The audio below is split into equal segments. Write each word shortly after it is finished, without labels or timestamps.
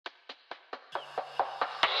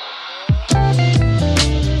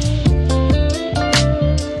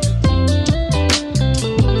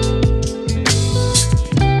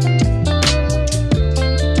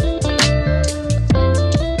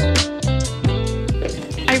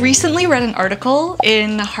recently read an article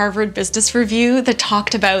in Harvard Business Review that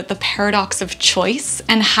talked about the paradox of choice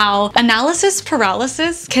and how analysis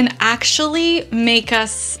paralysis can actually make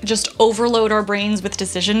us just overload our brains with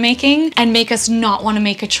decision making and make us not want to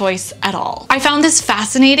make a choice at all. I found this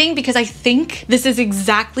fascinating because I think this is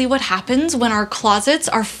exactly what happens when our closets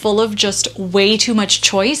are full of just way too much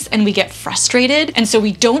choice and we get frustrated, and so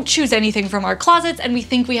we don't choose anything from our closets and we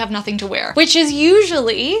think we have nothing to wear, which is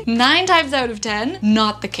usually 9 times out of 10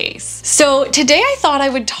 not the case. So today I thought I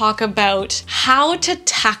would talk about how to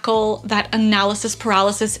tackle that analysis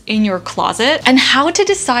paralysis in your closet and how to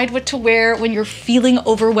decide what to wear when you're feeling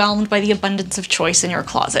overwhelmed by the abundance of choice in your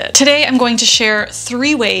closet. Today I'm going to share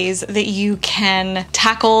 3 ways that you can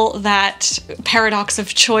tackle that paradox of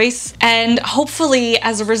choice and hopefully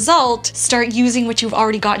as a result start using what you've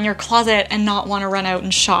already got in your closet and not want to run out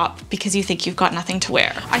and shop because you think you've got nothing to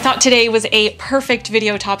wear. I thought today was a perfect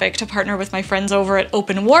video topic to partner with my friends over at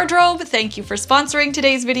Open Wardrobe. Thank you for sponsoring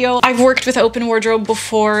today's video. I've worked with Open Wardrobe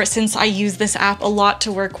before since I use this app a lot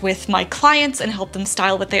to work with my clients and help them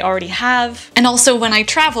style what they already have, and also when I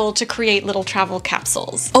travel to create little travel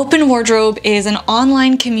capsules. Open Wardrobe is an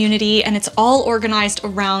online community and it's all organized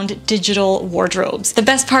around digital wardrobes. The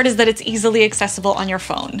best part is that it's easily accessible on your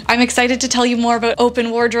phone. I'm excited to tell you more about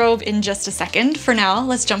Open Wardrobe in just a second. For now,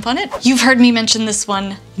 let's jump on it. You've heard me mention this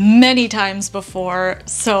one many times before,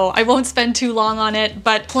 so I won't spend too long on it,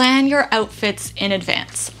 but plan your outfits in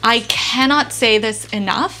advance. I cannot say this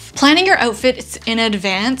enough. Planning your outfits in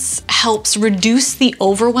advance helps reduce the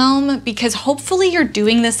overwhelm because hopefully you're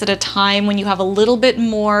doing this at a time when you have a little bit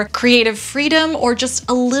more creative freedom or just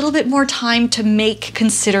a little bit more time to make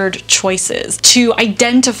considered choices, to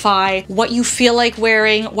identify what you feel like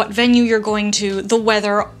wearing, what venue you're going to, the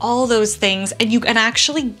weather, all those things, and you can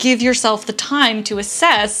actually give yourself the time to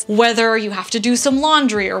assess whether you have to do some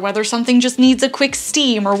laundry or whether something just needs a quick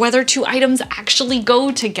steam or whether 2 items actually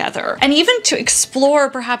go together, and even to explore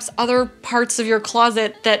perhaps other parts of your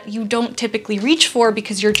closet that you don't typically reach for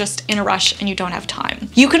because you're just in a rush and you don't have time.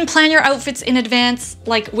 You can plan your outfits in advance,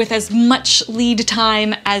 like with as much lead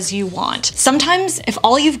time as you want. Sometimes if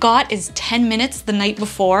all you've got is 10 minutes the night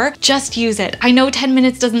before, just use it. I know 10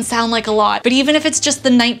 minutes doesn't sound like a lot, but even if it's just the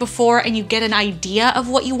night before and you get an idea of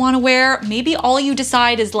what you want to wear, maybe all you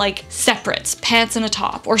decide is like separates, pants and a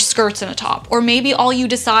top, or skirts and a top, or maybe all you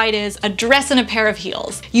decide is a dress and a pair of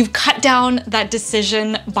heels. You've cut down that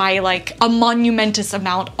decision by like a monumentous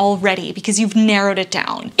amount already because you've narrowed it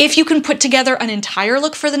down. If you can put together an entire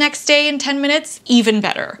look for the next day in 10 minutes, even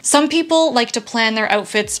better. Some people like to plan their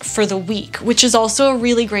outfits for the week, which is also a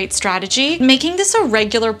really great strategy. Making this a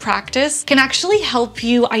regular practice can actually help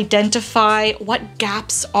you identify what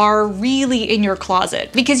gaps are really in your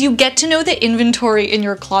closet because you get to know the inventory in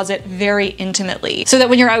your closet very intimately so that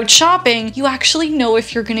when you're out shopping, you actually know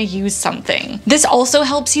if you're gonna use something. This also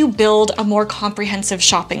helps you build a more comprehensive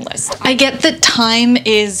shopping list. I get that time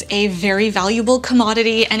is a very valuable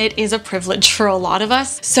commodity and it is a privilege for a lot of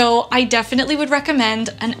us, so I definitely would recommend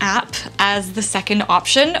an app as the second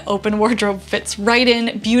option. Open Wardrobe fits right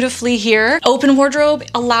in beautifully here. Open Wardrobe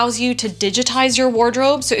allows you to digitize your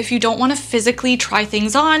wardrobe, so if you don't want to physically try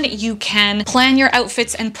things on, you can plan your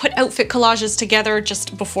outfits and put outfit collages together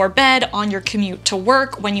just before bed, on your commute to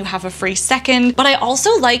work, when you have a free second. But I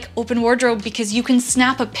also like Open Wardrobe because you can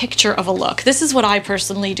snap a picture of a look. This is what I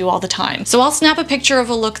personally do all the time. So I'll snap a picture of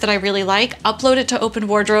a look that I really like, upload it to Open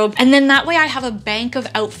Wardrobe, and then that way I have a bank of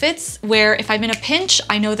outfits where if I'm in a pinch,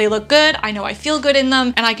 I know they look good, I know I feel good in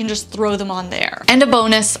them, and I can just throw them on there. And a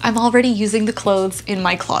bonus, I'm already using the clothes in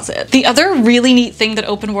my closet. The other really neat thing that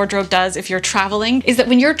Open Wardrobe does if you're traveling is that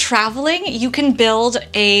when you're traveling, you can build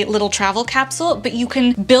a little travel capsule, but you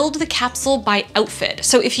can build the capsule by outfit.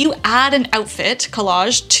 So if you add an outfit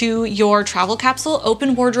collage to your travel capsule,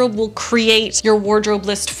 Open Wardrobe will create your wardrobe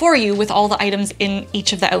list for you with all the items in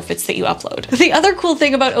each of the outfits that you upload. The other cool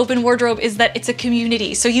thing about Open Wardrobe is that it's a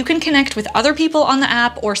community, so you can connect with other people on the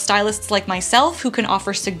app or stylists like myself who can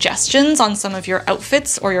offer suggestions on some of your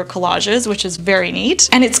outfits or your collages, which is very neat.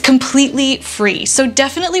 And it's completely free, so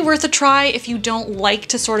definitely worth a try if you don't like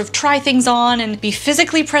to sort of try things on and be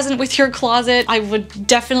physically present with your closet. I would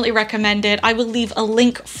definitely recommend it. I will leave a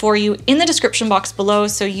link for you in the description box below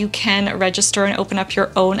so you can register and open up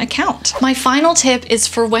your own account. My final tip is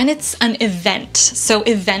for when it's an event. So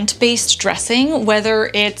event-based dressing,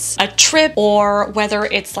 whether it's a trip or whether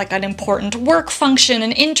it's like an important work function,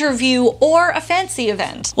 an interview, or a fancy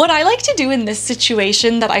event. What I like to do in this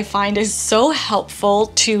situation that I find is so helpful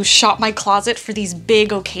to shop my closet for these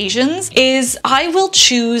big occasions is I will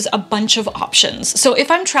choose a bunch of options. So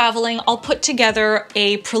if I'm traveling, I'll put together together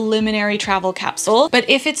a preliminary travel capsule. But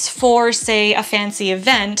if it's for, say, a fancy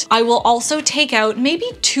event, I will also take out maybe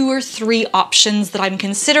 2 or 3 options that I'm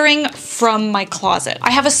considering from my closet.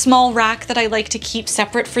 I have a small rack that I like to keep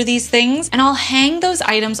separate for these things, and I'll hang those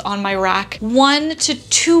items on my rack 1 to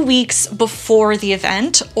 2 weeks before the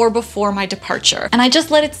event or before my departure. And I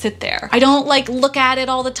just let it sit there. I don't like look at it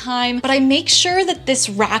all the time, but I make sure that this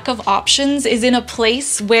rack of options is in a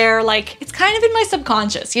place where like it's kind of in my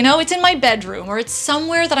subconscious, you know, it's in my bedroom or it's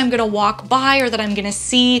somewhere that I'm gonna walk by or that I'm gonna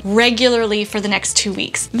see regularly for the next 2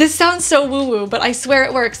 weeks. This sounds so woo-woo, but I swear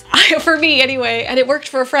it works. For me anyway, and it worked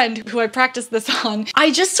for a friend who I practiced this on.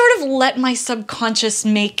 I just sort of let my subconscious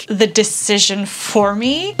make the decision for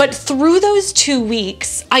me. But through those 2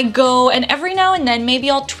 weeks, I go and every now and then maybe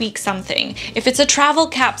I'll tweak something. If it's a travel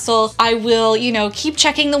capsule, I will, you know, keep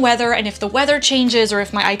checking the weather, and if the weather changes or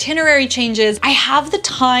if my itinerary changes, I have the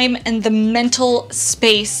time and the mental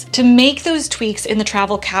space to make those tweaks in the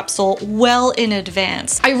travel capsule well in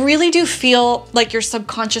advance. I really do feel like your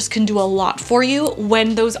subconscious can do a lot for you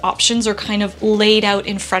when those options are kind of laid out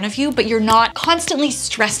in front of you, but you're not constantly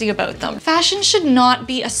stressing about them. Fashion should not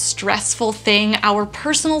be a stressful thing. Our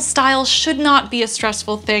personal style should not be a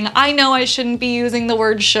stressful thing. I know I shouldn't be using the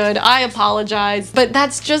word should. I apologize, but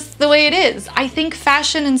that's just the way it is. I think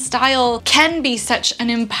fashion and style can be such an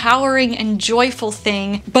empowering and joyful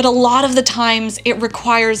thing, but a lot of the times it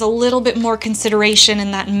requires a little bit more consideration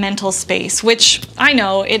in that mental space, which I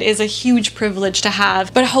know it is a huge privilege to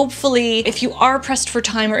have, but hopefully if you are pressed for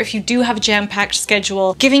time or if you do have a jam-packed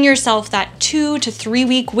schedule, giving yourself that 2 to 3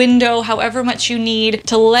 week window, however much you need,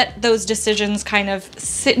 to let those decisions kind of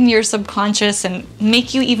sit in your subconscious and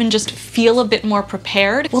make you even just feel a bit more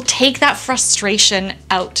prepared will take that frustration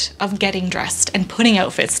out of getting dressed and putting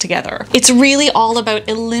outfits together. It's really all about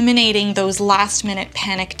eliminating those last minute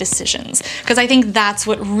panic decisions, because I think that's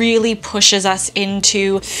what really pushes us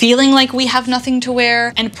into feeling like we have nothing to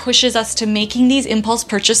wear and pushes us to making these impulse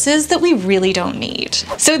purchases that we really don't need.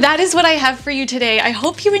 So that is what I have for you today. I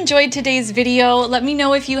hope you enjoyed today's video. Let me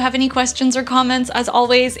know if you have any questions or comments, as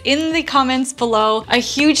always, in the comments below. A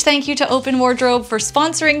huge thank you to Open Wardrobe for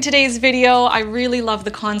sponsoring today's video. I really love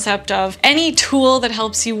the concept of any tool that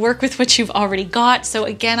helps you work with what you've already got. So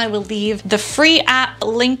again, I will leave the free app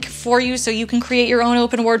link for you so you can create your own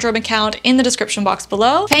Open Wardrobe account in the description box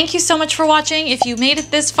below. Thank you so much for watching. If you made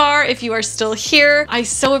it this far, if you are still here, I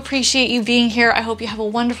so appreciate you being here. I hope you have a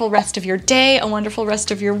wonderful rest of your day, a wonderful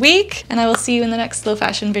rest of your week, and I will see you in the next slow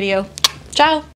fashion video. Ciao!